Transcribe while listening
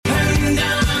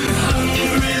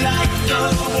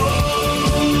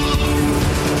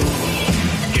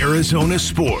Arizona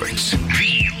sports.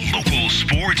 The local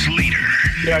sports leader.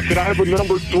 Yeah, can I have a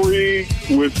number 3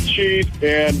 with cheese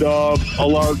and a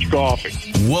large coffee?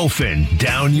 Wolfing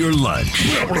down your lunch.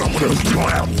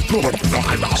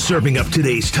 Serving up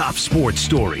today's top sports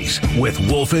stories with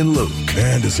Wolf and Luke.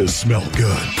 Man, does this smell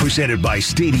good. Presented by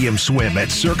Stadium Swim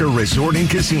at Circa Resort and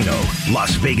Casino,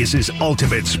 Las Vegas's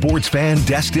ultimate sports fan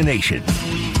destination.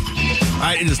 All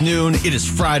right, it is noon. It is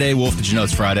Friday. Wolf, did you know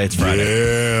it's Friday? It's Friday.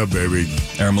 Yeah, baby.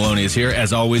 Aaron Maloney is here,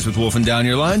 as always, with Wolfing Down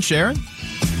Your Lunch. Aaron?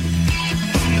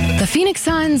 The Phoenix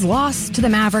Suns lost to the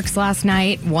Mavericks last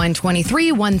night,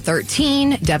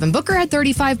 123-113. Devin Booker had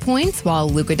 35 points, while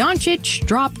Luka Doncic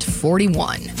dropped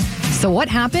 41. So what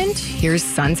happened? Here's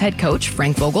Suns head coach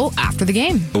Frank Vogel after the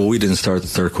game. Well, we didn't start the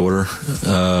third quarter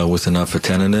with enough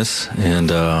attentiveness,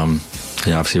 and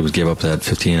obviously we gave up that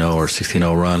 15-0 or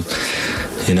 16-0 run.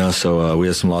 So we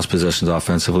had some lost possessions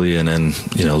offensively, and then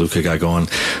Luka got going.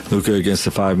 Luka against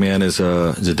the 5-man is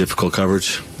a difficult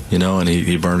coverage. And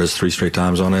he burned us 3 straight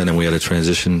times on it, and then we had a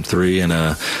transition 3 and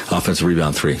a offensive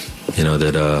rebound 3,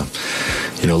 that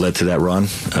led to that run.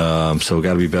 So we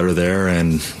got to be better there,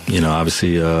 and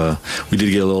obviously we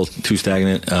did get a little too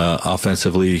stagnant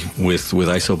offensively with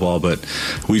iso ball, but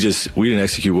we didn't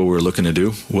execute what we were looking to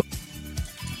do.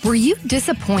 Were you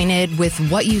disappointed with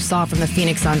what you saw from the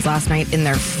Phoenix Suns last night in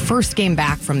their first game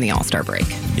back from the All-Star break?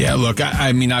 Yeah, look,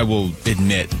 I mean, I will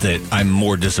admit that I'm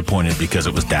more disappointed because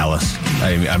it was Dallas.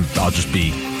 I'll just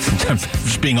be I'm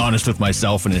just being honest with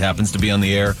myself, and it happens to be on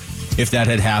the air. If that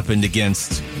had happened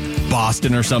against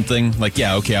Boston or something,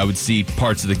 I would see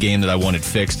parts of the game that I wanted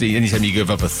fixed. Anytime you give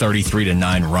up a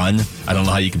 33-9 run, I don't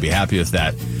know how you can be happy with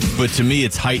that. But to me,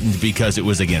 it's heightened because it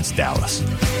was against Dallas.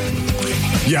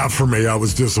 Yeah, for me, I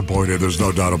was disappointed. There's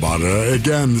no doubt about it.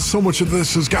 Again, so much of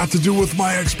this has got to do with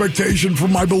my expectation for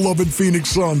my beloved Phoenix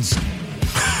Suns.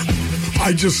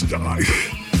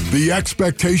 The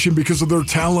expectation because of their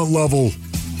talent level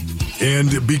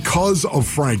and because of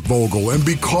Frank Vogel and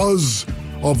because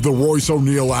of the Royce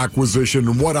O'Neal acquisition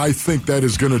and what I think that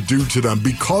is going to do to them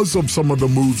because of some of the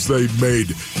moves they've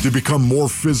made to become more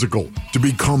physical, to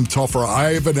become tougher.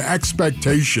 I have an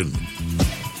expectation.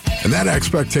 And that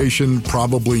expectation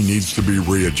probably needs to be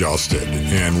readjusted.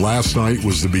 And last night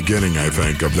was the beginning, I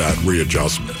think, of that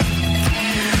readjustment.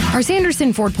 Our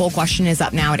Sanderson Ford poll question is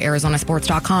up now at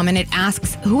ArizonaSports.com, and it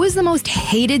asks, who is the most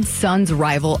hated Suns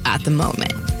rival at the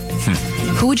moment?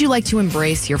 Who would you like to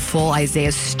embrace your full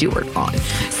Isaiah Stewart on?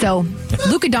 So,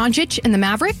 Luka Doncic and the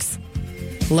Mavericks,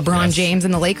 LeBron James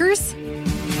and the Lakers,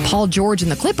 Paul George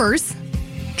and the Clippers,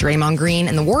 Draymond Green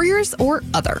and the Warriors, or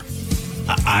other?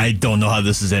 I don't know how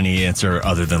this is any answer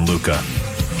other than Luka.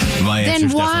 Then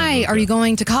why are you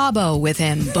going to Cabo with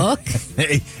him, Book?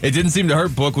 Hey, it didn't seem to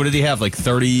hurt Book. What did he have,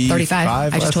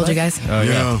 35? I just told you guys. Oh,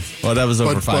 yeah. Well, that was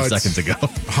over 5 seconds ago.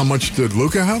 How much did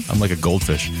Luka have? I'm like a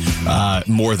goldfish.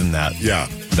 More than that. Yeah.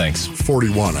 Thanks.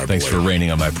 41, I Thanks believe. for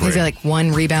raining on my parade. Is he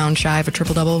 1 rebound shy of a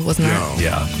triple-double, wasn't that?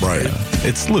 Yeah. Right. Yeah.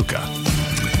 It's Luka.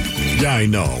 Yeah, I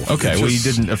know. Okay, well, you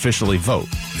didn't officially vote.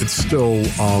 It's still,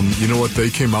 you know what?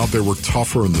 They came out, they were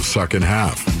tougher in the second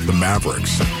half, the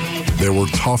Mavericks. They were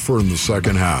tougher in the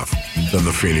second half than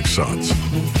the Phoenix Suns.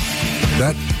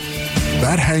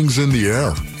 That hangs in the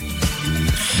air.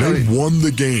 They won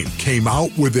the game, came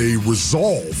out with a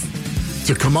resolve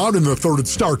to come out in the third and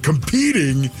start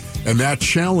competing, and that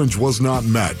challenge was not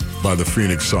met by the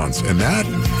Phoenix Suns. And that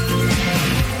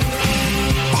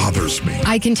bothers me.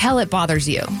 I can tell it bothers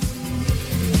you.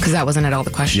 Because that wasn't at all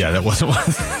the question. Yeah, that wasn't one.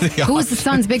 Who is the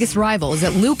Suns' biggest rival? Is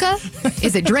it Luka?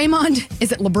 Is it Draymond?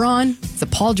 Is it LeBron? Is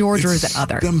it Paul George, or is it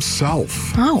other? Themselves.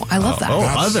 Oh, I love that.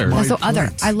 Other. So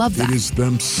other. I love that. It is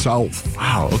themselves.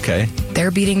 Wow, okay. They're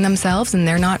beating themselves and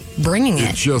they're not bringing it.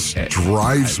 It just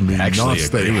drives me nuts.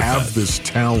 They have this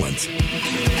talent.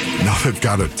 Now they've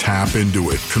got to tap into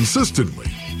it consistently.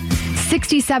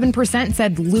 67%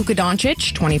 said Luka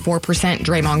Doncic, 24%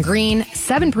 Draymond Green,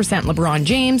 7% LeBron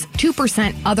James,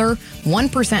 2% other,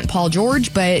 1% Paul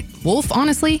George. But Wolf,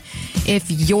 honestly, if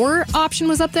your option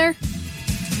was up there,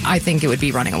 I think it would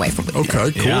be running away from Luka.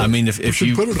 Okay, cool. Yeah, I mean, if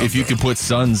you could put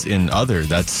Suns in other,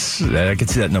 I could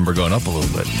see that number going up a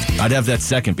little bit. I'd have that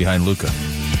second behind Luka,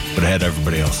 but I had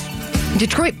everybody else.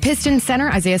 Detroit Pistons center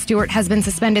Isaiah Stewart has been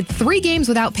suspended 3 games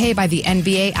without pay by the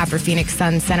NBA after Phoenix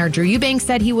Suns center Drew Eubanks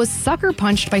said he was sucker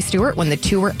punched by Stewart when the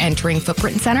two were entering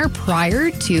Footprint Center prior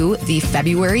to the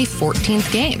February 14th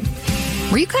game.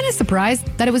 Were you kind of surprised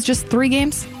that it was just 3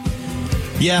 games?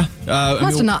 Yeah.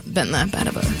 Must have not been that bad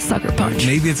of a sucker punch.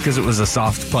 Maybe it's because it was a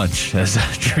soft punch, as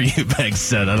Drew Eubanks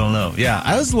said. I don't know. Yeah,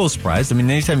 I was a little surprised. I mean,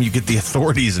 anytime you get the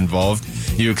authorities involved,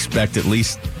 you expect at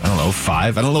least,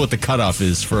 5. I don't know what the cutoff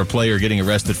is for a player getting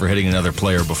arrested for hitting another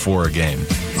player before a game.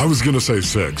 I was going to say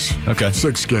 6. Okay.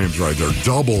 6 games right there.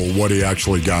 Double what he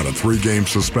actually got, a 3-game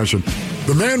suspension.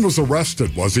 The man was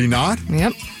arrested, was he not?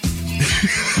 Yep.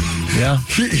 Yeah.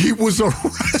 He was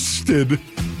arrested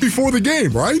before the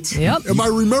game, right? Yep. Am I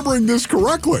remembering this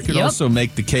correctly? You could also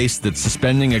make the case that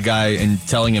suspending a guy and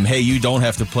telling him, hey, you don't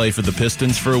have to play for the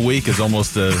Pistons for a week is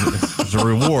almost a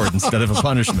reward instead of a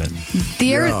punishment.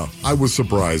 I was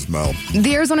surprised, Mel.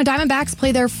 The Arizona Diamondbacks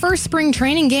play their first spring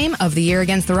training game of the year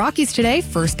against the Rockies today.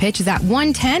 First pitch is at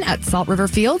 1:10 at Salt River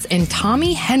Fields, and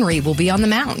Tommy Henry will be on the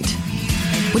mound.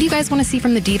 What do you guys want to see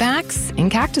from the D-backs in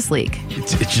Cactus League?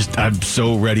 It's just, I'm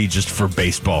so ready just for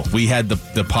baseball. We had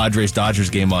the Padres-Dodgers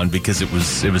game on because it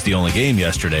was the only game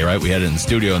yesterday, right? We had it in the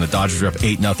studio, and the Dodgers were up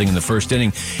 8-0 in the first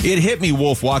inning. It hit me,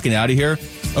 Wolf, walking out of here.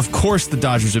 Of course the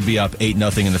Dodgers would be up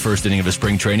 8-0 in the first inning of a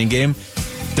spring training game.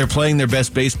 They're playing their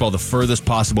best baseball the furthest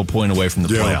possible point away from the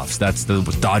playoffs. That's the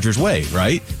Dodgers way,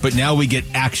 right? But now we get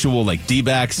actual,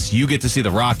 D-backs. You get to see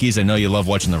the Rockies. I know you love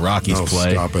watching the Rockies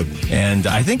play. Stop it. And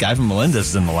I think Ivan Melendez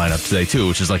is in the lineup today, too,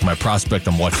 which is my prospect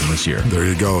I'm watching this year. There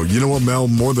you go. You know what, Mel?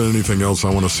 More than anything else, I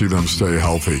want to see them stay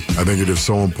healthy. I think it is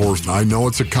so important. I know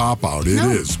it's a cop-out. It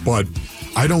is, but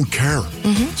I don't care.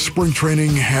 Spring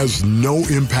training has no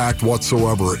impact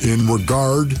whatsoever in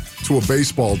regard to a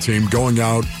baseball team going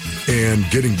out and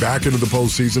getting back into the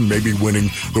postseason, maybe winning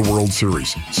the World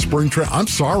Series. Spring training, I'm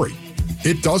sorry.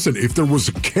 It doesn't. If there was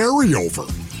a carryover,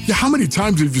 how many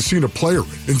times have you seen a player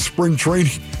in spring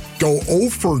training go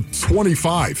 0 for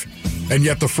 25, and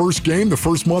yet the first game, the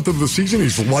first month of the season,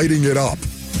 he's lighting it up?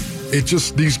 It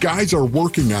just, these guys are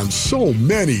working on so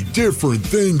many different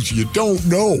things. You don't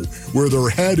know where their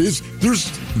head is.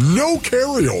 There's no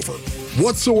carryover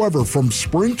whatsoever from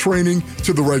spring training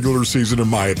to the regular season, in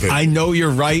my opinion. I know you're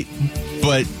right,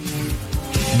 but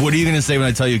what are you going to say when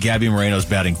I tell you Gabby Moreno's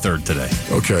batting third today?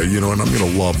 Okay, and I'm going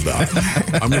to love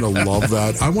that. I'm going to love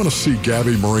that. I want to see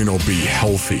Gabby Moreno be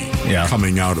healthy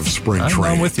coming out of spring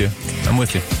training. I'm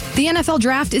with you. The NFL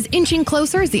draft is inching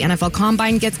closer as the NFL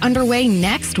Combine gets underway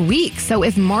next week. So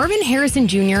if Marvin Harrison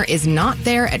Jr. is not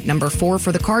there at number 4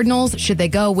 for the Cardinals, should they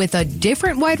go with a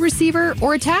different wide receiver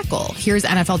or a tackle? Here's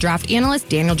NFL draft analyst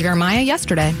Daniel Jeremiah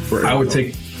yesterday. I would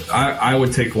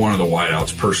take one of the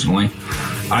wideouts personally.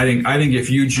 I think if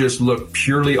you just look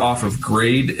purely off of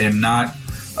grade and not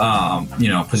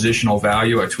positional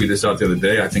value, I tweeted this out the other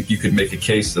day. I think you could make a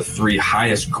case the 3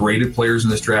 highest graded players in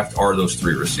this draft are those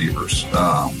 3 receivers.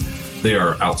 They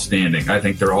are outstanding. I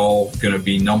think they're all going to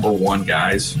be number 1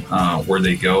 guys where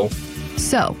they go.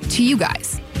 So, to you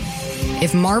guys,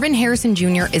 if Marvin Harrison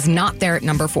Jr. is not there at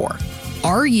number 4,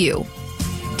 are you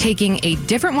taking a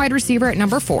different wide receiver at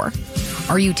number 4?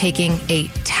 Are you taking a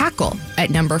tackle at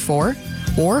number 4?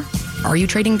 Or are you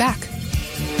trading back?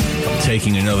 I'm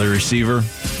taking another receiver.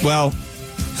 Well,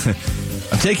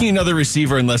 I'm taking another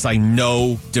receiver unless I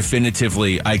know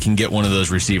definitively I can get one of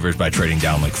those receivers by trading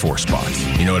down 4 spots.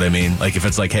 You know what I mean? If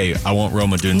it's hey, I want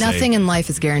Roma Dunze. Nothing in life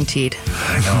is guaranteed.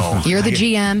 I know. You're the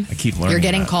GM. I keep learning. You're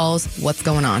getting that. calls. What's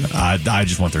going on? I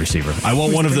just want the receiver. I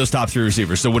want one of those top 3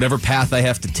 receivers. So whatever path I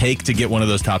have to take to get one of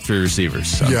those top 3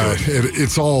 receivers.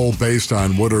 It's all based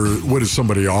on what is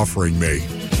somebody offering me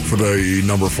for the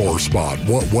number 4 spot.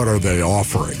 What are they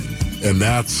offering? And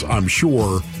that's, I'm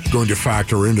sure, going to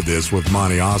factor into this with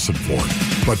Monty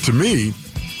Ossenfort. But to me,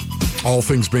 all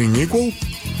things being equal,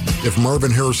 if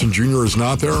Marvin Harrison Jr. is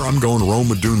not there, I'm going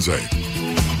Roma Dunze.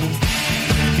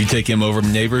 You take him over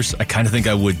Neighbors? I kind of think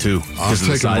I would too. I'm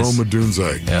taking Roma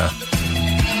Dunze. Yeah.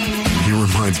 He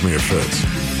reminds me of Fitz.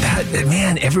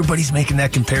 Man, everybody's making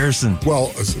that comparison.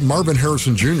 Well, Marvin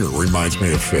Harrison Jr. reminds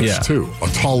me of Fitz, too. A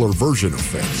taller version of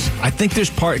Fitz. I think there's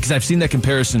because I've seen that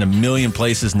comparison a million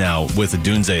places now with the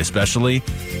Dunze especially,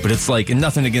 but it's and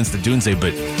nothing against the Dunze,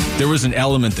 but there was an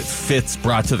element that Fitz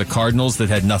brought to the Cardinals that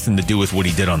had nothing to do with what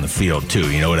he did on the field,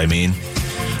 too. You know what I mean?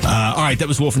 All right, that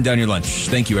was Wolfing Down Your Lunch.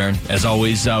 Thank you, Aaron. As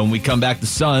always, when we come back, the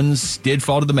Suns did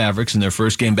fall to the Mavericks in their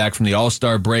first game back from the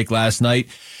All-Star break last night.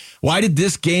 Why did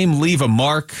this game leave a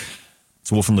mark?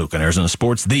 It's Wolf and Luke on Arizona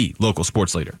Sports, the local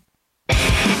sports leader.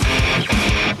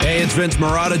 Hey, it's Vince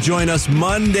Marotta. Join us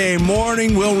Monday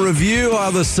morning. We'll review how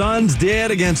the Suns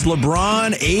did against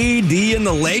LeBron, AD, and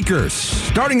the Lakers.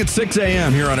 Starting at 6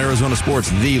 a.m. here on Arizona Sports,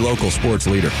 the local sports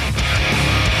leader.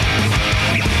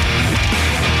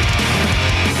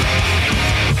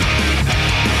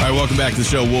 All right, welcome back to the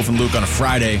show, Wolf and Luke on a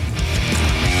Friday.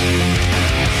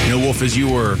 Wolf, as you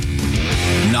were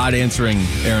not answering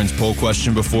Aaron's poll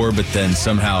question before, but then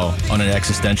somehow on an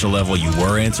existential level you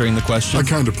were answering the question? I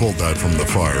kind of pulled that from the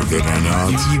fire, did I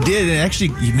not? You did, and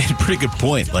actually you made a pretty good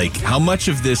point. Like, how much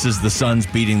of this is the Suns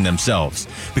beating themselves?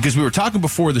 Because we were talking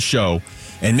before the show,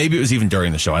 and maybe it was even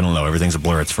during the show. I don't know. Everything's a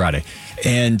blur. It's Friday.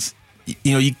 And,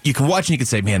 you can watch and you can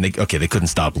say, man, they couldn't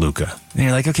stop Luka. And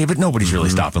you're like, okay, but nobody's really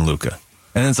stopping Luka.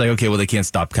 And then it's like, okay, well, they can't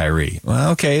stop Kyrie.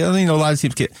 Well, okay, a lot of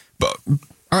teams can't. But,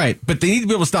 all right, but they need to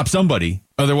be able to stop somebody.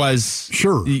 Otherwise,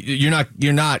 sure, you're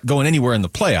not going anywhere in the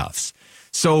playoffs.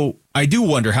 So I do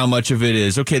wonder how much of it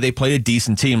is, okay, they played a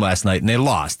decent team last night and they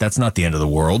lost. That's not the end of the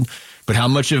world. But how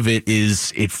much of it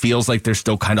is, it feels like they're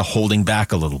still kind of holding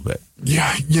back a little bit?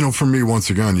 Yeah, for me, once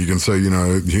again, you can say, he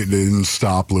didn't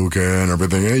stop Luka and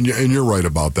everything. And you're right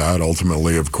about that,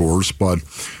 ultimately, of course. But,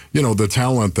 the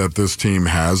talent that this team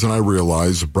has, and I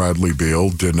realize Bradley Beal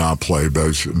did not play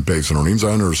base earnings.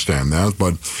 I understand that.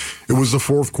 But it was the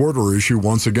fourth quarter issue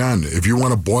once again. If you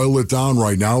want to boil it down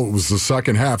right now, it was the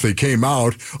second half. They came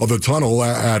out of the tunnel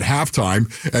at halftime,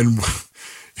 and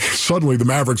suddenly the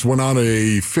Mavericks went on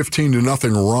a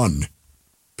 15-0 run,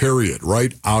 period,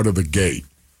 right out of the gate.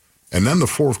 And then the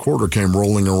fourth quarter came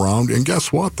rolling around, and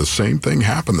guess what? The same thing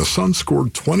happened. The Suns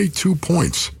scored 22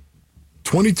 points.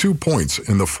 22 points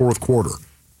in the fourth quarter.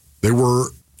 They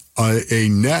were a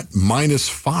net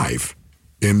 -5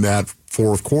 in that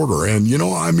fourth quarter. And,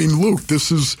 Luke,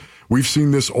 we've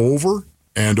seen this over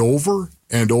and over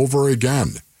and over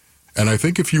again. And I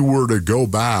think if you were to go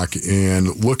back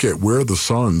and look at where the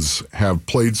Suns have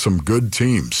played some good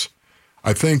teams,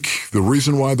 I think the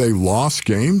reason why they lost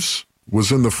games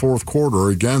was in the fourth quarter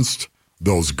against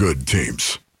those good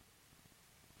teams.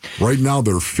 Right now,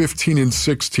 they're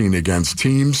 15-16 against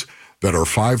teams that are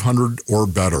 500 or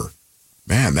better.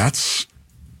 Man, that's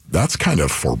kind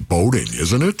of foreboding,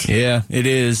 isn't it? Yeah, it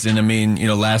is. And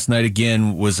last night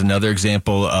again was another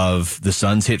example of the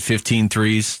Suns hit 15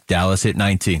 threes, Dallas hit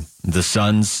 19. The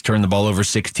Suns turned the ball over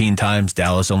 16 times,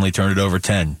 Dallas only turned it over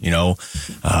 10.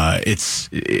 It's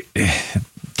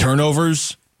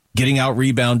turnovers, getting out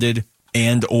rebounded,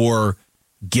 and or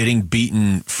getting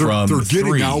beaten from they're getting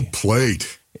three. Outplayed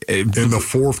in the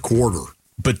fourth quarter.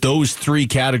 But those three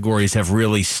categories have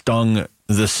really stung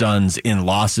the Suns in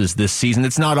losses this season.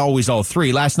 It's not always all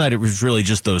three. Last night, it was really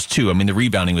just those two. The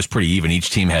rebounding was pretty even. Each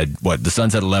team had, the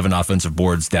Suns had 11 offensive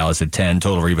boards. Dallas had 10.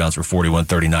 Total rebounds were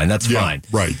 41-39. That's fine.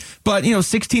 Right. But,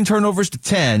 16 turnovers to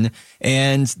 10,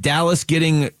 and Dallas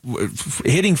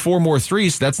hitting 4 more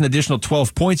threes. So that's an additional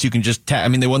 12 points. You can just,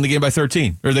 they won the game by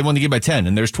 13, or they won the game by 10,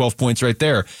 and there's 12 points right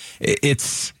there.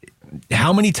 It's...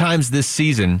 How many times this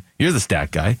season, you're the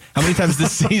stat guy, how many times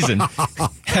this season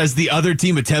has the other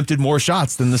team attempted more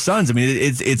shots than the Suns?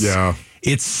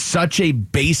 It's such a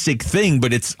basic thing,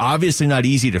 but it's obviously not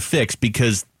easy to fix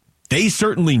because they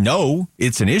certainly know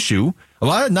it's an issue. A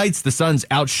lot of nights the Suns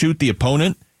outshoot the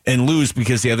opponent and lose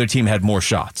because the other team had more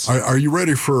shots. Are you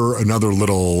ready for another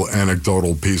little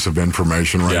anecdotal piece of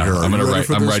information here? I'm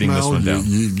writing this one down.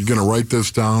 You're going to write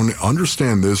this down.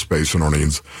 Understand this, Base and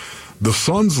Orleans. The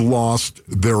Suns lost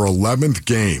their 11th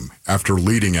game after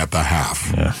leading at the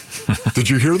half. Yeah. Did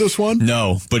you hear this one?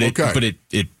 No, but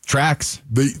it tracks.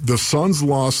 The Suns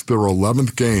lost their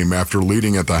 11th game after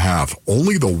leading at the half.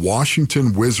 Only the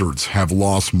Washington Wizards have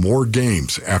lost more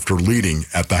games after leading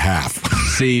at the half.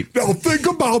 See, now think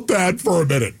about that for a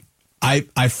minute.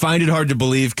 I find it hard to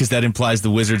believe because that implies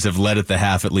the Wizards have led at the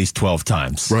half at least 12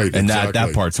 times. Right, and exactly.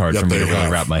 that part's hard for me to really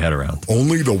wrap my head around.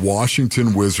 Only the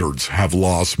Washington Wizards have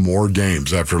lost more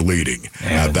games after leading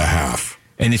at the half.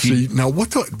 And if now what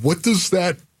does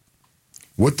that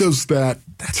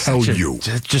tell you?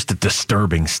 Just a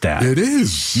disturbing stat. It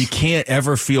is. You can't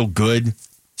ever feel good,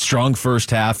 strong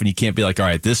first half, and you can't be like, all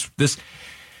right, this.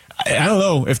 I don't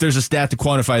know if there's a stat to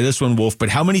quantify this one, Wolf, but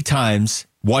how many times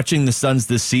watching the Suns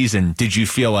this season did you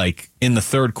feel like in the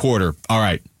third quarter, all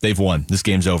right, they've won, this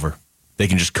game's over, they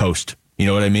can just coast? You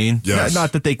know what I mean? Yes.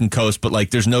 Not that they can coast, but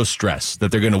there's no stress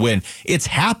that they're going to win. It's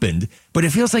happened, but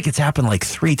it feels like it's happened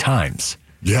 3 times.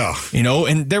 Yeah.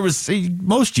 And there was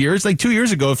most years, 2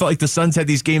 years ago, it felt like the Suns had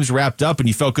these games wrapped up and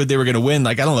you felt good they were going to win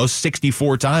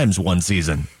 64 times one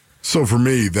season. So for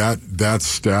me, that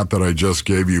stat that I just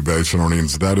gave you, Base and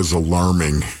Orleans, that is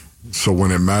alarming. So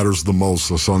when it matters the most,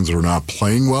 the Suns are not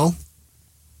playing well?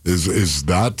 Is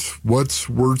that what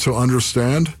we're to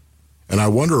understand? And I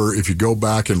wonder if you go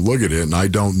back and look at it, and I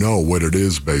don't know what it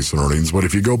is, Base and Orleans, but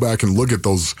if you go back and look at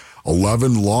those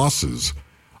 11 losses,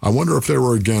 I wonder if they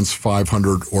were against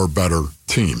 500 or better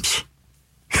teams.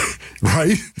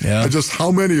 Right? Yeah. Just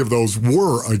how many of those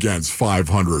were against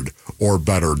 500 or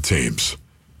better teams?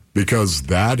 Because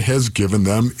that has given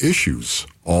them issues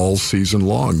all season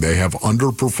long. They have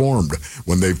underperformed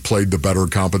when they've played the better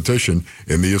competition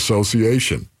in the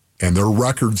association. And their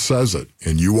record says it.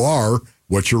 And you are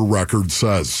what your record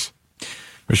says.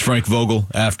 There's Frank Vogel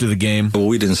after the game. Well,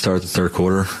 we didn't start the third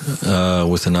quarter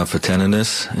with enough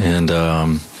attentiveness. And,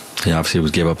 obviously we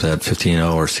gave up that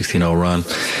 15-0 or 16-0 run.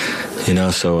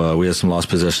 So we had some lost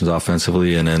possessions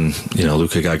offensively. And then,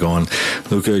 Luka got going.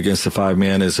 Luka against the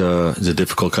 5-man is a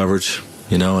difficult coverage.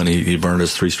 And he burned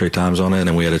us 3 straight times on it,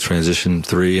 and we had a transition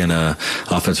 3 and a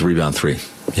offensive rebound 3,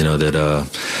 that,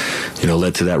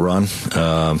 led to that run.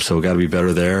 So we got to be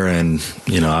better there. And,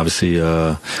 obviously,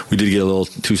 we did get a little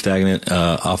too stagnant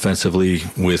offensively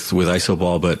with ISO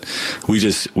ball, but we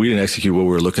didn't execute what we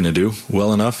were looking to do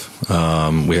well enough.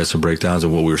 We had some breakdowns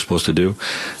of what we were supposed to do.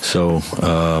 So,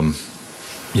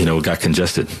 it got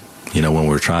congested. When we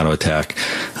were trying to attack,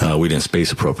 we didn't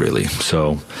space appropriately.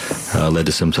 So, led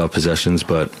to some tough possessions.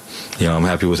 But, I'm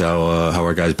happy with how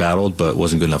our guys battled, but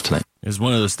wasn't good enough tonight. It's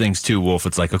one of those things, too, Wolf.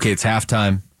 It's like, okay, it's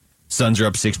halftime. Suns are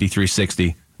up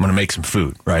 63-60. I'm going to make some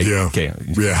food, right? Yeah. Okay.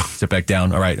 Yeah. Sit back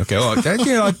down. All right. Okay. Well,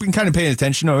 I've been kind of paying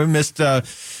attention. I missed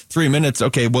 3 minutes.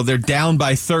 Okay. Well, they're down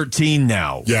by 13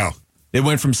 now. Yeah. They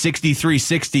went from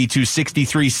 63-60 to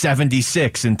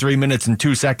 63-76 in 3 minutes and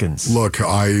 2 seconds. Look,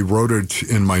 I wrote it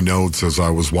in my notes as I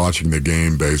was watching the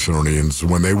game, basically, and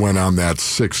when they went on that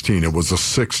 16, it was a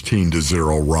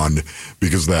 16-0 run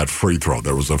because of that free throw.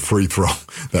 There was a free throw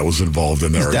that was involved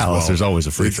in there as Dallas, well. there's always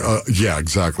a free throw. Yeah,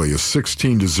 exactly. A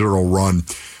 16-0 run.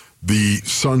 The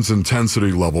Suns'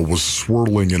 intensity level was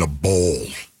swirling in a bowl.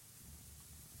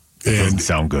 Doesn't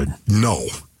sound good. No.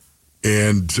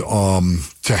 And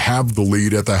to have the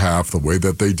lead at the half the way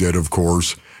that they did, of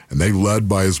course, and they led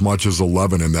by as much as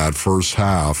 11 in that first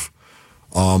half,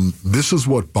 this is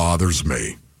what bothers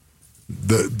me.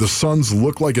 The Suns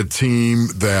look like a team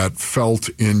that felt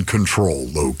in control,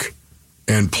 Luke,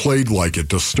 and played like it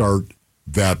to start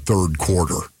that third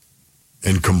quarter.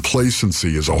 And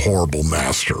complacency is a horrible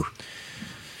master.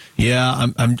 Yeah,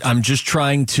 I'm just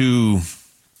trying to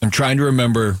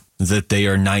remember that they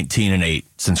are 19-8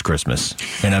 since Christmas.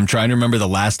 And I'm trying to remember the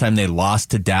last time they lost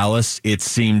to Dallas. It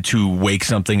seemed to wake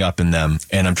something up in them.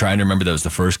 And I'm trying to remember that was the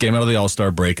first game out of the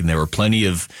All-Star break, and there were plenty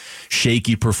of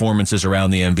shaky performances around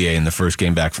the NBA in the first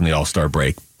game back from the All-Star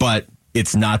break. But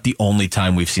it's not the only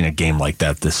time we've seen a game like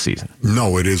that this season.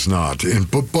 No, it is not.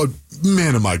 But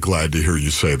man, am I glad to hear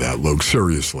you say that, Luke,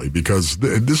 seriously, because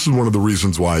this is one of the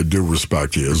reasons why I do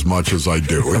respect you as much as I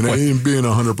do. And I am being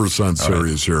 100%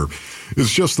 serious here.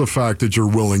 It's just the fact that you're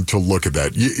willing to look at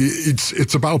that.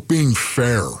 It's about being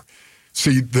fair.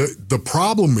 See, the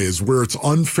problem is where it's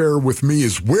unfair with me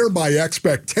is where my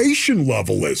expectation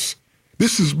level is.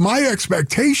 This is my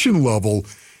expectation level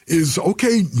is,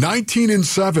 okay,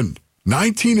 19-7.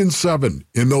 19-7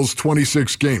 in those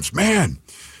 26 games. Man,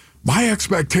 my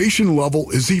expectation level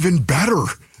is even better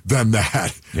than that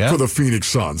for the Phoenix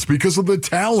Suns because of the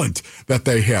talent that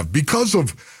they have, because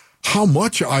of how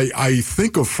much I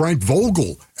think of Frank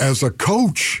Vogel as a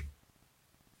coach.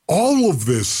 All of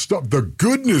this stuff, the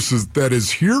goodness that is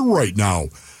here right now,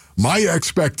 my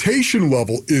expectation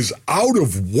level is out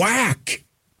of whack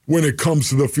when it comes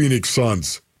to the Phoenix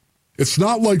Suns. It's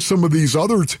not like some of these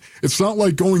others. It's not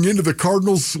like going into the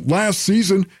Cardinals last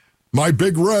season, my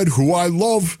Big Red, who I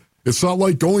love. It's not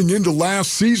like going into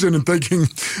last season and thinking,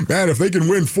 man, if they can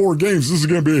win 4 games, this is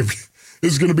going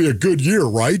to be a good year,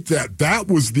 right? That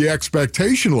was the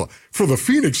expectation level. For the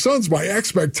Phoenix Suns, my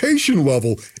expectation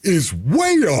level is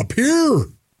way up here,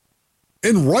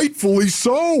 and rightfully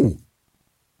so.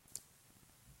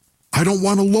 I don't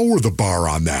want to lower the bar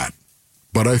on that,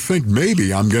 but I think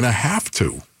maybe I'm going to have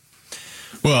to.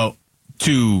 Well,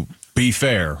 to be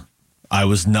fair, I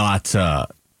was not so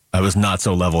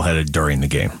level-headed during the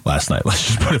game last night. Let's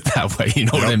just put it that way. You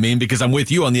know what I mean? Because I'm with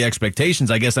you on the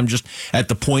expectations. I guess I'm just at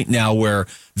the point now where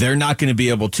they're not going to be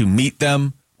able to meet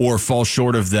them or fall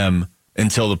short of them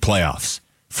until the playoffs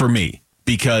for me,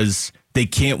 because they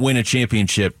can't win a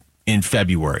championship in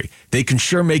February. They can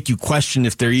sure make you question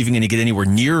if they're even going to get anywhere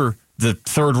near the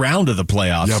third round of the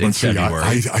playoffs in February.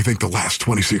 I think the last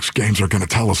 26 games are going to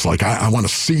tell us, like, I want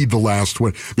to see the last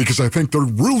one, because I think they're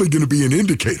really going to be an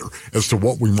indicator as to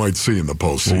what we might see in the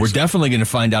postseason. Well, we're definitely going to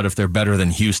find out if they're better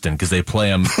than Houston, because they play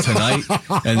them tonight,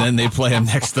 and then they play them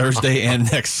next Thursday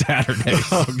and next Saturday.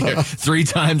 Okay. 3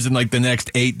 times in like the next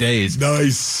 8 days.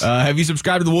 Nice. Have you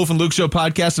subscribed to the Wolf and Luke Show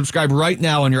podcast? Subscribe right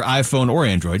now on your iPhone or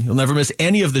Android. You'll never miss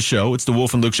any of the show. It's the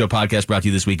Wolf and Luke Show podcast, brought to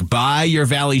you this week by your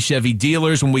Valley Chevy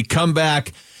dealers. When we come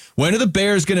back, When are the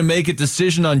Bears going to make a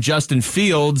decision on Justin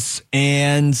Fields?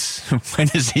 And when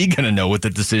is he going to know what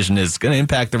the decision is? It's going to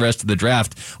impact the rest of the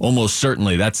draft, almost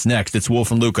certainly. That's next. It's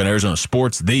Wolf and Luke on Arizona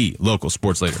Sports, the local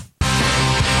sports leader. Suns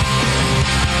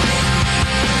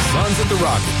at the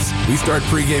Rockets. We start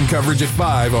pregame coverage at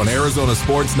 5 on Arizona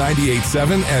Sports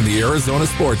 98.7 and the Arizona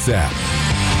Sports app.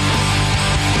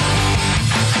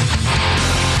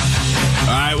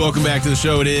 All right, welcome back to the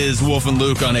show. It is Wolf and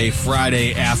Luke on a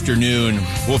Friday afternoon.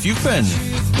 Wolf, you've been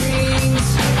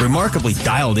remarkably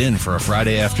dialed in for a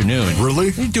Friday afternoon.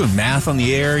 Really? You're doing math on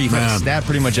the air. You've had a stat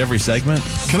pretty much every segment.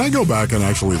 Can I go back and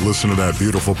actually listen to that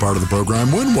beautiful part of the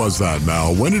program? When was that,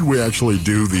 Mal? When did we actually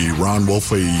do the Ron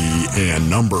Wolfley and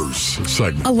numbers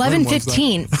segment?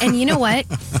 11:15. And you know what?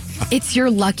 It's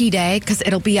your lucky day because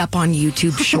it'll be up on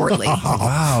YouTube shortly.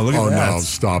 Wow, look at that. Oh, no,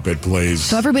 stop it, please.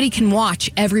 So everybody can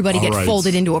watch everybody get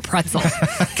folded into a pretzel.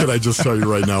 Can I just tell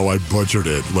you right now, I butchered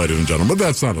it, ladies and gentlemen. But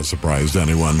that's not a surprise to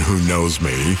anyone who knows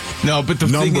me. No, but the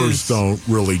thing numbers is, don't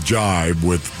really jibe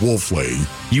with Wolfley.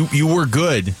 You were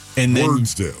good, and then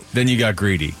Words do. Then you got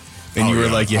greedy. And you were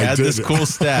like, you had this cool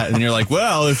stat, and you're like,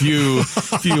 well, if you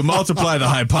multiply the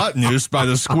hypotenuse by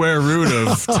the square root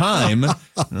of time, and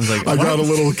I was like, I got a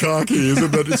little cocky,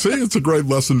 isn't it? See, it's a great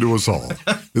lesson to us all,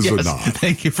 is it not?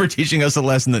 Thank you for teaching us a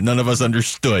lesson that none of us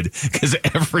understood, because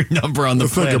every number on the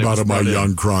planet. Think about it, my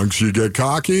young crunks. You get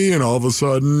cocky, and all of a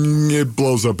sudden, it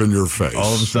blows up in your face.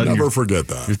 All of a sudden, never forget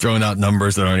that. You're throwing out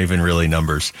numbers that aren't even really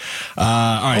numbers. All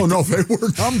right. Oh no, they were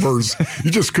numbers.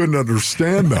 You just couldn't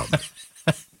understand them.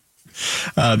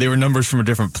 They were numbers from a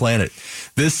different planet.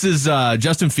 This is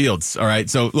Justin Fields. All right.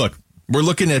 So look, we're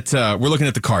looking at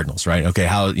the Cardinals, right? Okay.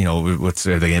 How, are they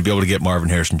going to be able to get Marvin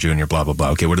Harrison Jr., blah, blah,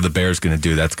 blah. Okay. What are the Bears going to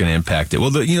do? That's going to impact it.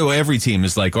 Well, every team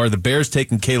is like, are the Bears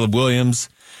taking Caleb Williams,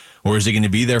 or is he going to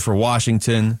be there for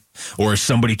Washington, or is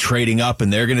somebody trading up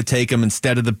and they're going to take him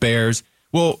instead of the Bears?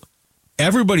 Well,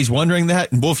 everybody's wondering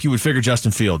that, and Wolf, you would figure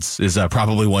Justin Fields is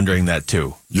probably wondering that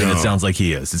too. Yeah. And it sounds like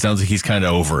he is. It sounds like he's kind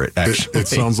of over it, actually. It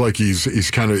sounds like he's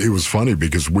kind of, it was funny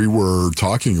because we were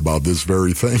talking about this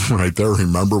very thing right there.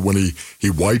 Remember when he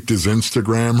wiped his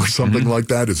Instagram or something like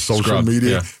that, his social media?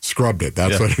 Yeah. Scrubbed it.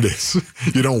 That's what it is.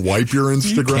 You don't wipe your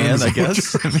Instagram? You can, I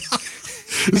guess.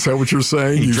 Is that what you're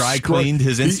saying? He dry cleaned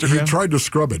his Instagram? He tried to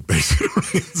scrub it,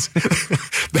 basically.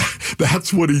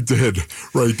 That's what he did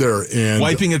right there. And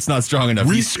wiping it's not strong enough.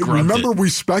 He scrubbed remember, it. We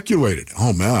speculated.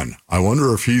 Oh man, I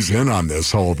wonder if he's in on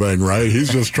this whole thing, right?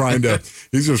 He's just trying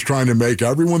to make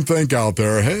everyone think out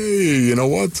there, hey, you know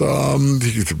what?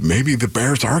 Maybe the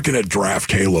Bears are going to draft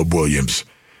Caleb Williams.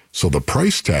 So the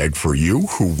price tag for you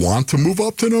who want to move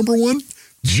up to number 1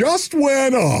 just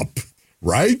went up,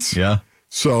 right? Yeah.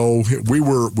 So we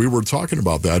were talking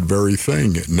about that very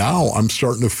thing. Now I'm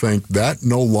starting to think that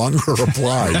no longer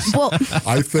applies. Well,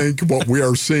 I think what we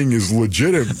are seeing is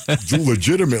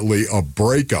legitimately a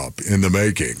breakup in the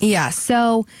making. Yeah.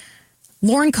 So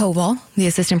Lauren Koval, the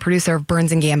assistant producer of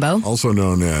Burns and Gambo, also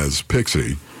known as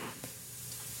Pixie,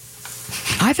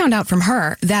 I found out from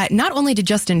her that not only did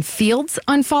Justin Fields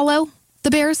unfollow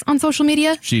the Bears on social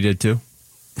media, she did too.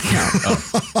 No.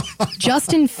 Oh.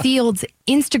 Justin Fields'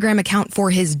 Instagram account for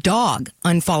his dog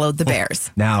unfollowed the Bears.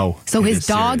 Now, so his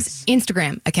dog's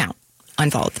Instagram account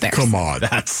unfollowed the Bears. Come on,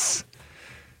 that's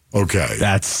okay.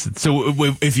 So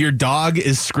if your dog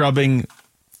is scrubbing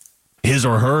his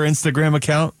or her Instagram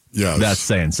account, that's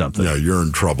saying something. Yeah, you're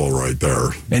in trouble right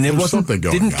there. And it wasn't.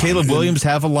 Didn't Caleb Williams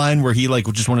have a line where he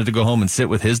just wanted to go home and sit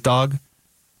with his dog?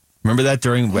 Remember that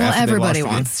during? Well, everybody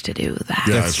wants to do that.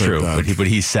 Yeah, that's true. But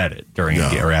he said it during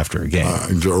or after a game,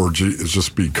 or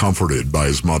just be comforted by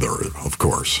his mother, of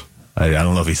course. I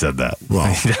don't know if he said that. Well,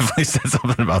 he definitely said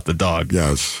something about the dog.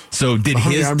 Yes. So did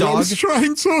his dog? I was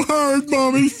trying so hard,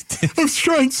 Mommy. I was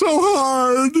trying so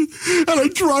hard, and I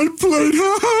played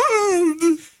hard,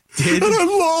 and I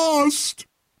lost.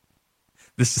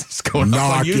 This is going up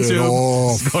on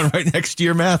YouTube. It's going right next to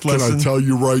your math lesson. Can I tell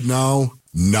you right now?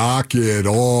 Knock it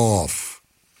off.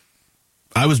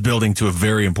 I was building to a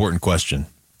very important question,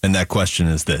 and that question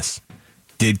is this.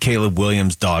 Did Caleb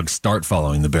Williams' dog start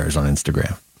following the Bears on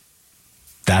Instagram?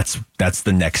 That's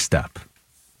the next step.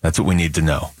 That's what we need to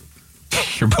know.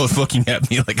 You're both looking at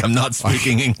me like I'm not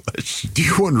speaking English. Do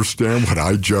you understand what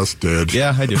I just did?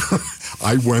 Yeah, I do.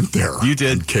 I went there. You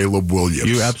did. Caleb Williams.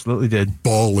 You absolutely did.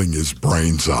 Bawling his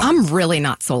brains out. I'm really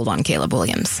not sold on Caleb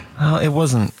Williams. It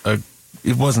wasn't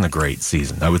a great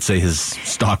season. I would say his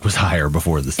stock was higher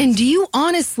before this. And do you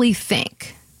honestly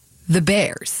think the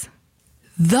Bears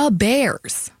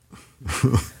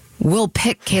will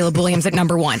pick Caleb Williams at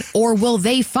number 1? Or will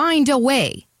they find a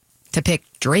way to pick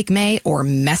Drake May or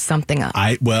mess something up?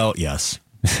 Yes.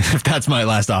 If that's my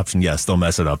last option, yes, they'll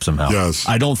mess it up somehow. Yes.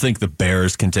 I don't think the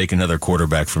Bears can take another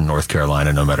quarterback from North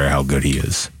Carolina, no matter how good he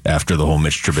is, after the whole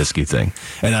Mitch Trubisky thing.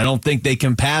 And I don't think they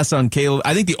can pass on Caleb.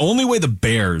 I think the only way the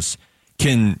Bears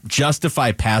can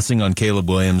justify passing on Caleb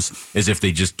Williams is if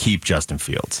they just keep Justin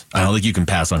Fields. I don't think you can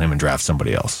pass on him and draft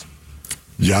somebody else.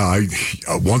 Yeah,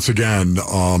 once again,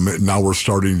 now we're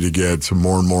starting to get some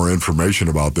more and more information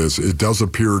about this. It does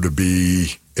appear to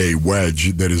be a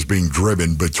wedge that is being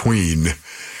driven between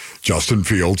Justin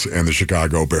Fields and the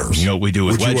Chicago Bears. You know what we do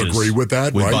with wedges? Would you agree with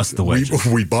that? We right? bust the wedges.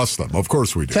 We bust them. Of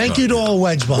course we do. Thank you to all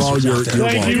wedge busters. Well, you're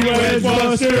Thank welcome. you, Wedge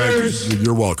Busters.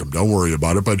 You're welcome. Don't worry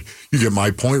about it. But you get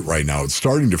my point right now. It's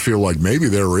starting to feel like maybe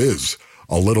there is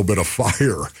a little bit of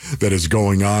fire that is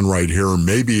going on right here.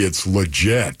 Maybe it's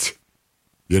legit.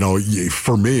 You know,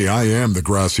 for me, I am the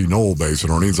grassy knoll,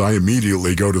 Basin Earnings. I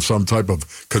immediately go to some type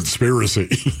of conspiracy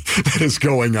that is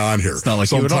going on here. It's not like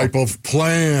some you at all. type of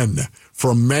plan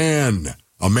from man,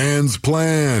 a man's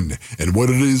plan, and what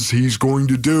it is he's going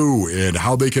to do, and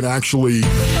how they can actually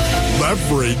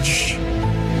leverage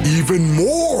even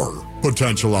more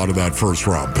potential out of that first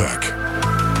round pick.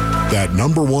 That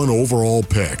number 1 overall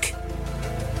pick.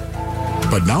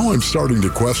 But now I'm starting to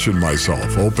question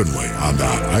myself openly on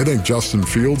that. I think Justin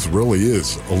Fields really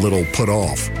is a little put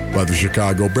off by the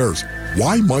Chicago Bears.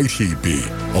 Why might he be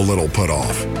a little put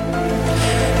off?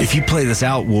 If you play this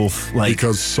out, Wolf, like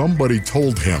Because somebody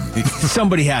told him.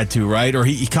 somebody had to, right? Or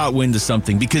he caught wind of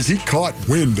something. Because He caught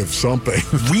wind of something.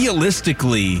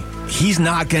 realistically, he's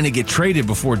not going to get traded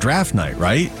before draft night,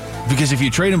 right? Because if you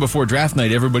trade him before draft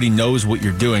night, everybody knows what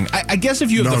you're doing. I guess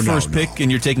if you have the first pick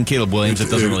and you're taking Caleb Williams, it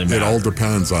doesn't really matter. It all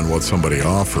depends on what somebody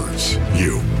offers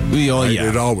you. Yeah.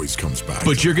 It always comes back.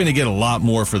 But you're going to get a lot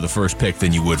more for the first pick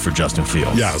than you would for Justin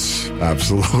Fields. Yes,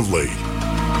 absolutely.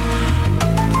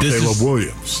 Caleb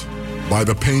Williams, by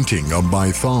the painting of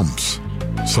my thumbs,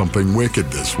 something wicked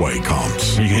this way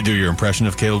comes. Are you going to do your impression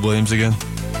of Caleb Williams again?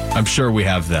 I'm sure we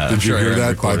have that. Did you hear Aaron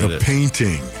that? By the recorded it.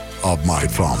 painting of my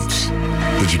thumbs.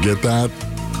 Did you get that?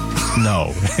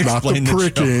 No. Not the Explain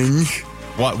pricking.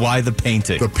 Why the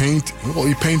painting? The paint. Well,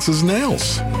 he paints his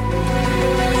nails.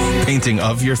 Painting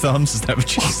of your thumbs? Is that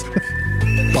what you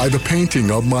said? By the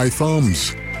painting of my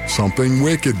thumbs, something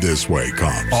wicked this way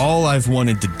comes. All I've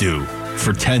wanted to do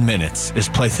for 10 minutes is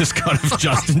play this cut of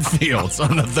Justin Fields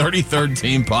on the 33rd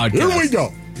Team podcast. Here we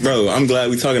go. Bro, I'm glad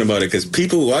we're talking about it because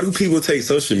why do people take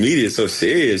social media so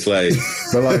serious? Like,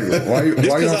 But like, why you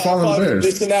unfollow the Bears?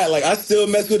 This and that. Like, I still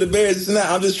mess with the Bears. This and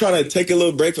that. I'm just trying to take a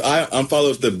little break. I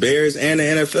unfollow the Bears and the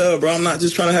NFL, bro. I'm not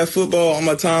just trying to have football on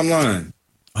my timeline.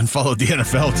 Unfollowed the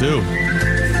NFL, too.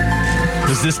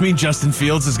 Does this mean Justin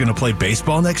Fields is going to play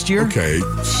baseball next year? Okay,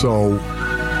 so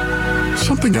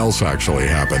something else actually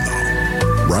happened,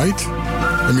 though, right?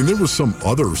 I mean, there was some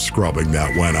other scrubbing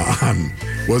that went on.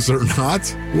 Was there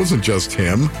not? It wasn't just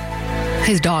him.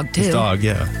 His dog, too. His dog,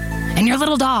 yeah. And your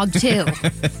little dog, too.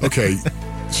 Okay,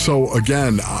 so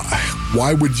again,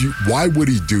 why would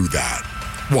he do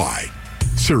that? Why?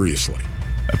 Seriously.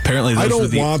 Apparently, I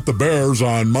don't want the Bears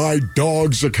on my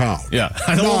dog's account. Yeah,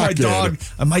 I don't want my dog.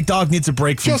 My dog needs a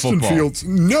break from Justin football. Fields,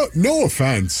 no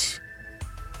offense,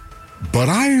 but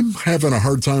I am having a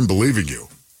hard time believing you.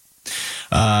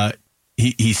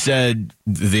 He said,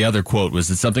 the other quote was,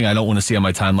 it's something I don't want to see on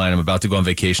my timeline. I'm about to go on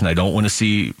vacation. I don't want to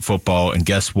see football. And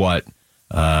guess what?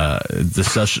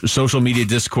 The social media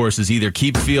discourse is either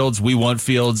keep Fields, we want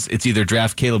Fields. It's either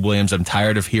draft Caleb Williams. I'm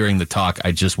tired of hearing the talk.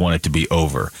 I just want it to be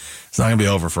over. It's not going to be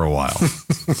over for a while.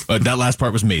 That last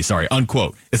part was me. Sorry.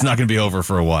 Unquote. It's not going to be over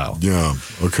for a while. Yeah.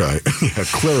 Okay. Yeah,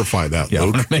 clarify that, Yeah, I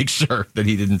Luke. want to make sure that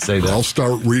he didn't say that. I'll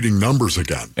start reading numbers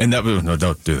again. And that was, no,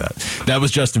 don't do that. That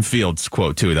was Justin Fields'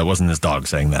 quote, too. That wasn't his dog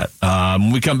saying that.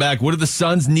 When we come back, what do the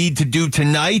Suns need to do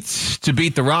tonight to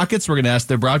beat the Rockets? We're going to ask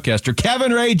their broadcaster.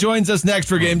 Kevin Ray joins us next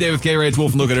for Game Day with K-Ray. It's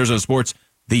Wolf and Luke at Arizona Sports,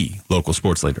 the local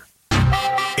sports leader.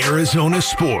 Arizona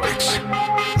Sports,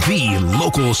 the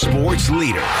local sports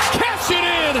leader. Catch it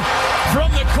in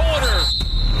from the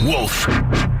corner. Wolf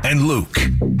and Luke.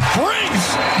 Brings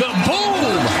the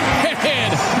boom.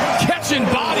 And catching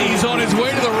bodies on his way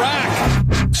to the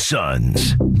rack.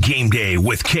 Suns, Game Day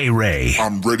with K-Ray.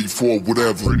 I'm ready for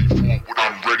whatever.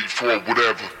 I'm ready for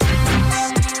whatever.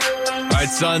 All right,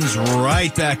 Suns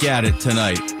right back at it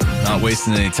tonight. Not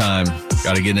wasting any time.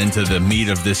 Got to get into the meat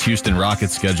of this Houston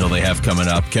Rockets schedule they have coming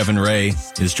up. Kevin Ray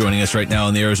is joining us right now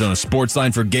on the Arizona Sports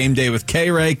Line for Game Day with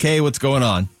K-Ray. K, what's going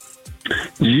on?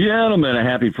 Gentlemen, a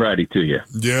happy Friday to you.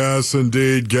 Yes,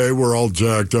 indeed, Gay. We're all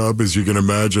jacked up, as you can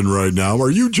imagine right now.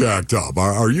 Are you jacked up?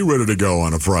 Are you ready to go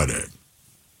on a Friday?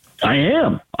 I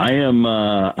am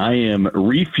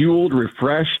refueled,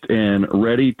 refreshed, and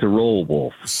ready to roll,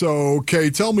 Wolf. So, Kay,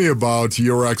 tell me about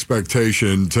your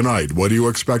expectation tonight. What do you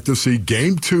expect to see?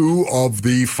 Game 2 of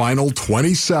the final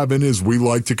 27, as we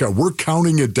like to count. We're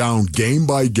counting it down game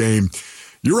by game.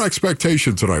 Your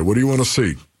expectation tonight, what do you want to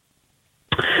see?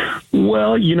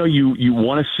 Well, you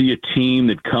want to see a team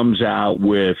that comes out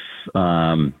with,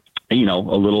 a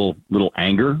little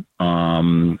anger,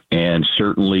 and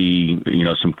certainly,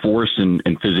 some force and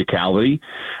physicality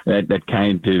that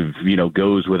kind of,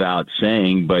 goes without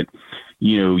saying. But,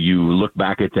 you look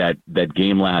back at that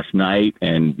game last night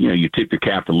and, you tip your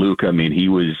cap to Luka. I mean, he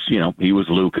was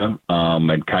Luka,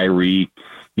 and Kyrie,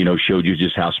 showed you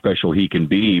just how special he can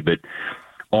be. But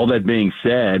all that being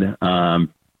said,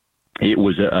 it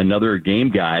was another game,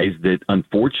 guys, that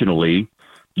unfortunately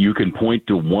you can point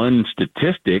to one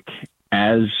statistic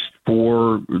as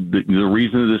for the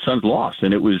reason that the Suns lost,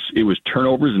 and it was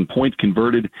turnovers and points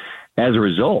converted as a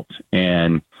result.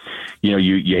 And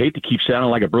you hate to keep sounding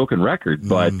like a broken record,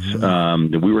 but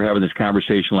we were having this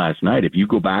conversation last night. If you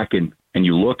go back and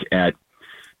you look at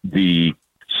the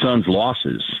Suns'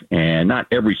 losses, and not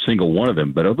every single one of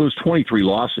them, but of those 23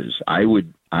 losses, I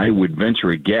would venture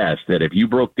a guess that if you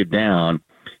broke it down,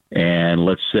 and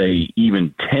let's say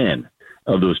even 10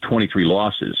 of those 23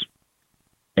 losses,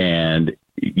 and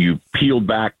you peeled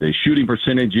back the shooting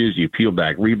percentages, you peeled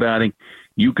back rebounding,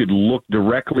 you could look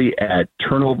directly at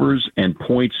turnovers and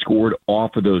points scored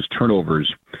off of those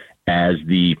turnovers as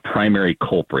the primary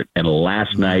culprit. And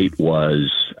last night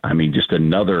was, just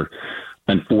another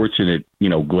unfortunate,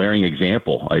 glaring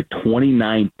example.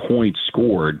 29 points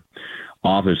scored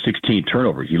off of 16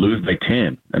 turnovers. You lose by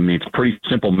 10. It's pretty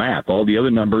simple math. All the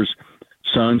other numbers,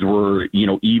 Suns were,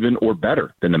 even or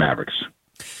better than the Mavericks.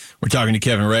 We're talking to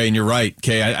Kevin Ray, and you're right,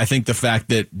 Kay. I think the fact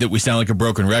that we sound like a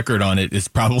broken record on it is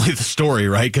probably the story,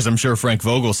 right? Because I'm sure Frank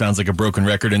Vogel sounds like a broken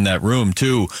record in that room,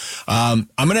 too. I'm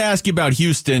going to ask you about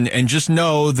Houston, and just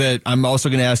know that I'm also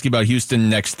going to ask you about Houston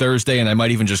next Thursday, and I might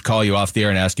even just call you off the air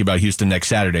and ask you about Houston next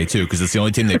Saturday, too, because it's the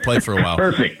only team they play for a while.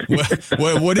 Perfect.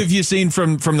 What have you seen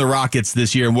from the Rockets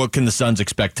this year, and what can the Suns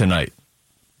expect tonight?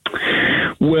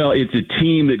 Well, it's a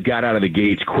team that got out of the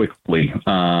gates quickly.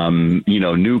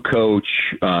 New coach,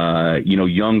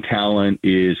 young talent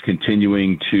is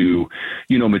continuing to,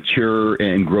 mature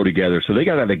and grow together. So they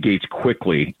got out of the gates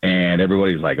quickly, and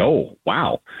everybody's like, oh,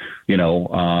 wow.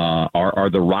 Are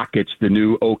the Rockets the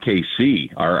new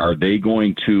OKC? Are they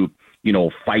going to,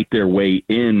 fight their way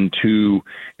into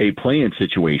a play-in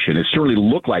situation? It certainly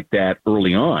looked like that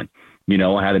early on.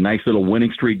 I had a nice little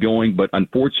winning streak going, but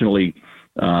unfortunately,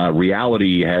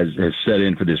 reality has set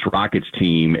in for this Rockets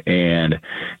team, and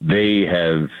they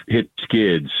have hit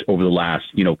skids over the last,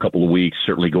 couple of weeks,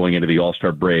 certainly going into the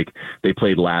All-Star break. They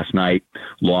played last night,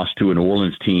 lost to a New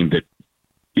Orleans team that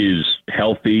is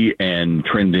healthy and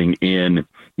trending in,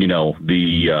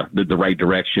 the right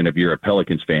direction if you're a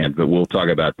Pelicans fan, but we'll talk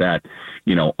about that,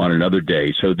 on another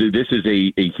day. So this is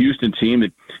a Houston team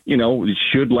that,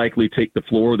 should likely take the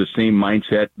floor, the same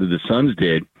mindset that the Suns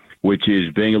did, which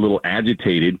is being a little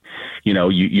agitated. You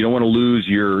don't want to lose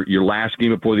your last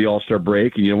game before the All-Star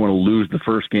break, and you don't want to lose the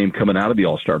first game coming out of the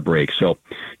All-Star break. So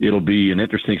it'll be an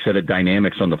interesting set of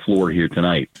dynamics on the floor here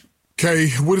tonight. Okay,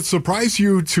 would it surprise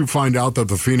you to find out that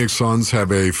the Phoenix Suns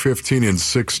have a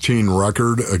 15-16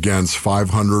 record against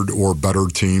 500 or better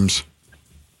teams?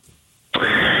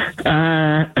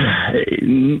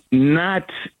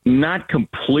 Not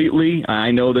completely.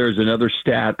 I know there's another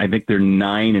stat. I think they're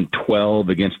 9-12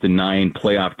 against the 9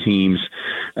 playoff teams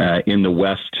in the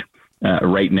West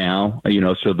right now.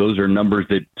 So those are numbers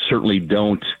that certainly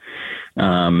don't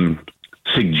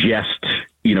suggest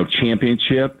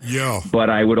championship. Yeah. But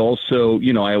I would also,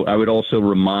 I would also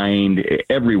remind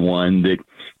everyone that,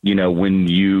 when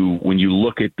you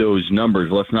look at those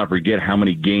numbers, let's not forget how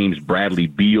many games Bradley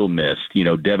Beal missed.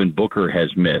 Devin Booker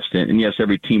has missed, and yes,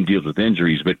 every team deals with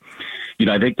injuries, but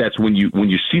I think that's when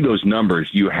you see those numbers,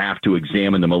 you have to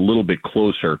examine them a little bit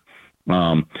closer.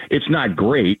 It's not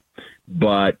great,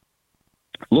 but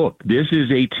look, this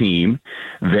is a team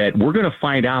that we're going to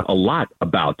find out a lot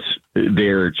about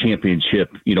their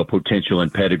championship, potential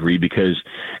and pedigree, because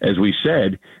as we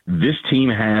said, this team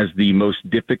has the most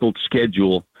difficult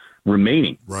schedule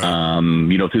remaining, right.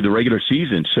 Through the regular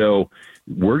season. So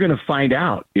we're going to find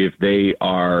out if they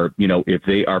are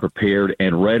prepared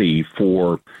and ready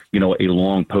for, a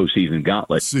long postseason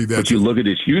gauntlet. But you look at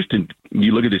this Houston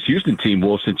team,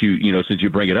 Wolf, since you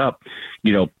bring it up,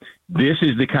 this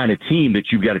is the kind of team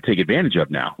that you've got to take advantage of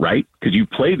now, right? Because you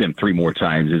play them 3 more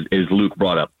times, as Luke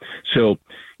brought up. So,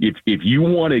 if you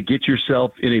want to get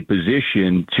yourself in a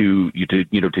position to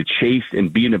chase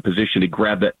and be in a position to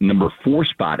grab that number 4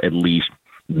 spot at least,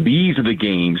 these are the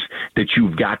games that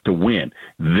you've got to win.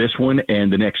 This one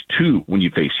and the next 2 when you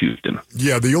face Houston.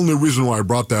 Yeah, the only reason why I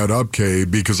brought that up, Kay,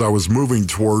 because I was moving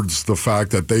towards the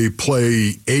fact that they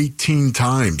play 18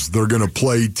 times. They're going to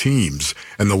play teams.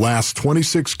 In the last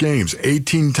 26 games,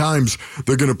 18 times,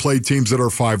 they're going to play teams that are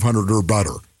 500 or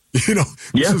better. This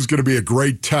is going to be a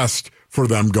great test for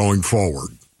them going forward.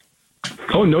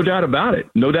 Oh, no doubt about it.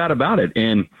 No doubt about it.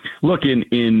 And look,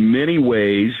 in many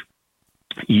ways,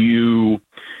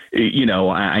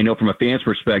 I know from a fan's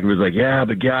perspective, it's like, yeah,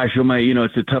 but gosh,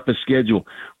 it's the toughest schedule.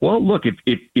 Well, look,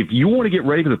 if you want to get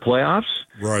ready for the playoffs,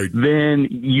 right, then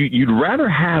you'd rather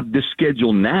have this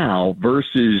schedule now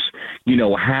versus,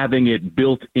 having it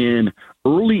built in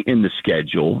early in the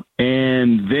schedule,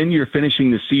 and then you're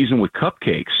finishing the season with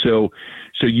cupcakes. So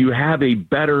you have a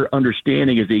better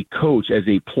understanding as a coach, as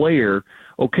a player.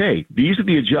 Okay, these are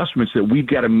the adjustments that we've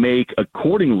got to make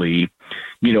accordingly,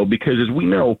 because as we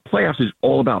know, playoffs is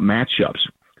all about matchups.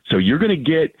 So you're going to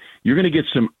get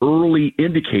some early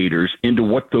indicators into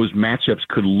what those matchups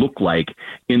could look like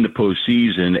in the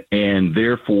postseason, and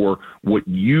therefore what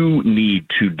you need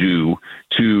to do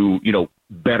to,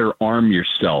 better arm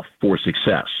yourself for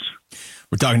success.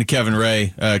 We're talking to Kevin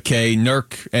Ray. Kay,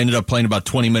 Nurk ended up playing about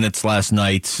 20 minutes last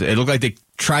night. It looked like they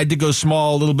tried to go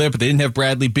small a little bit, but they didn't have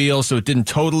Bradley Beal, so it didn't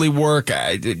totally work.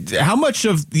 How much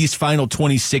of these final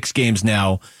 26 games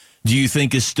now do you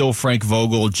think is still Frank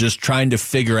Vogel just trying to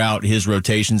figure out his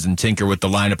rotations and tinker with the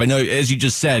lineup? I know, as you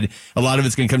just said, a lot of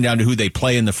it's going to come down to who they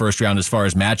play in the first round as far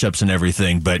as matchups and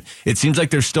everything, but it seems like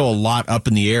there's still a lot up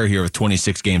in the air here with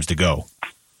 26 games to go.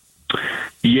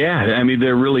 Yeah,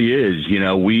 there really is.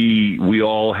 We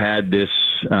all had this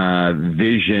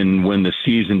vision when the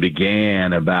season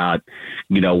began about,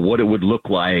 what it would look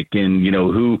like, and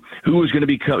who was going to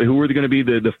be who were going to be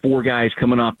the 4 guys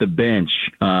coming off the bench,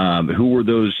 who were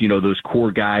those those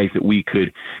core guys that we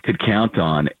could count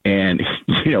on, and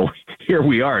here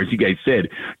we are, as you guys said,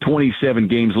 27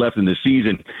 games left in the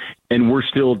season, and we're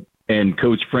still. And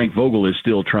Coach Frank Vogel is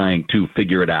still trying to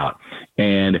figure it out.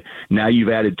 And now you've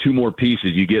added 2 more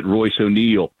pieces. You get Royce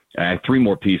O'Neal, 3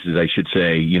 more pieces, I should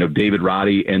say, David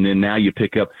Roddy, and then now you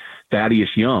pick up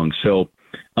Thaddeus Young. So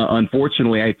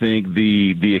unfortunately, I think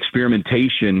the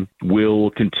experimentation will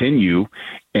continue,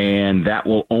 and that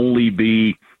will only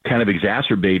be kind of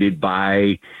exacerbated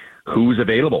by who's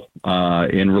available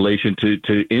in relation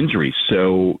to injuries.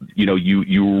 So,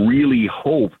 you really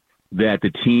hope that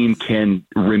the team can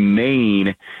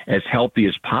remain as healthy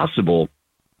as possible,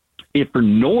 if for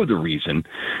no other reason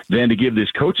than to give this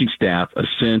coaching staff a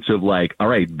sense of like, all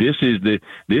right, this is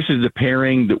the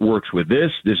pairing that works with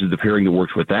this is the pairing that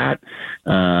works with that.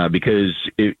 Because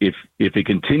if it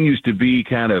continues to be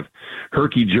kind of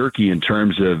herky jerky in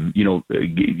terms of,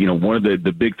 one of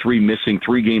the big 3 missing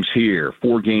 3 games here,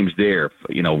 4 games there,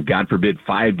 God forbid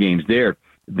 5 games there,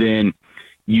 then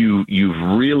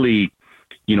you've really,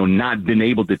 not been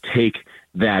able to take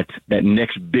that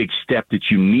next big step that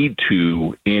you need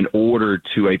to in order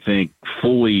to, I think,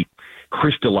 fully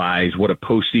crystallize what a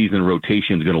postseason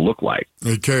rotation is going to look like.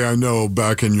 Hey, Kay, I know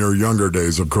back in your younger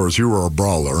days, of course, you were a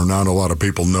brawler. Not a lot of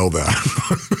people know that.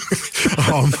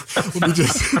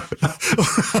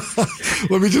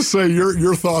 Let me just say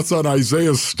your thoughts on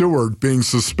Isaiah Stewart being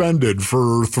suspended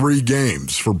for 3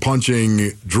 games for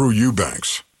punching Drew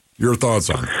Eubanks. Your thoughts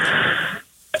on it?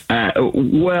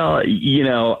 Well,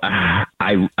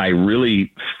 I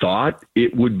really thought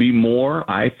it would be more.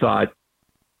 I thought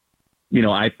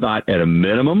at a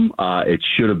minimum, it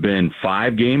should have been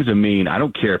 5 games. I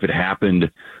don't care if it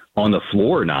happened on the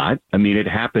floor or not. It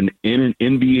happened in an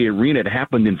NBA arena. It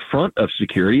happened in front of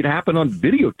security. It happened on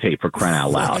videotape, for crying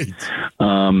out loud.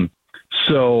 Right.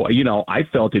 So, I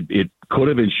felt it could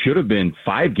have and should have been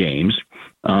 5 games.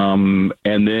 And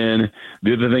then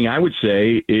the other thing I would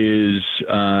say is,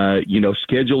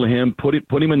 schedule him, put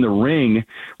him in the ring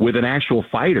with an actual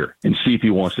fighter and see if he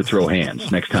wants to throw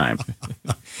hands next time.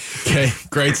 Okay,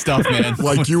 great stuff, man.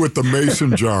 Like you at the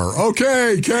mason jar.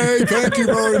 Okay, Kay, thank you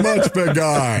very much, big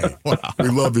guy. Wow. We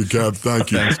love you, Kev.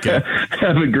 Thank you. Thanks, Kev.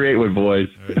 Have a great one, boys.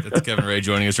 All right, that's Kevin Ray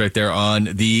joining us right there on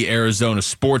the Arizona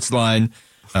Sports Line.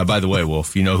 By the way,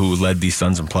 Wolf, you know who led the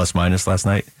Suns in plus-minus last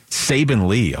night? Saban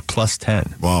Lee, a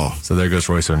 +10. Wow. So there goes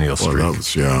Royce O'Neal's streak. Well, that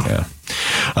was, yeah.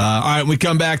 All right, we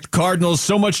come back. The Cardinals,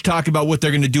 so much talk about what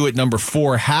they're going to do at number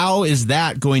 4. How is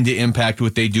that going to impact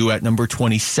what they do at number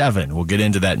 27? We'll get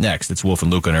into that next. It's Wolf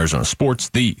and Luke on Arizona Sports,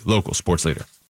 the local sports leader.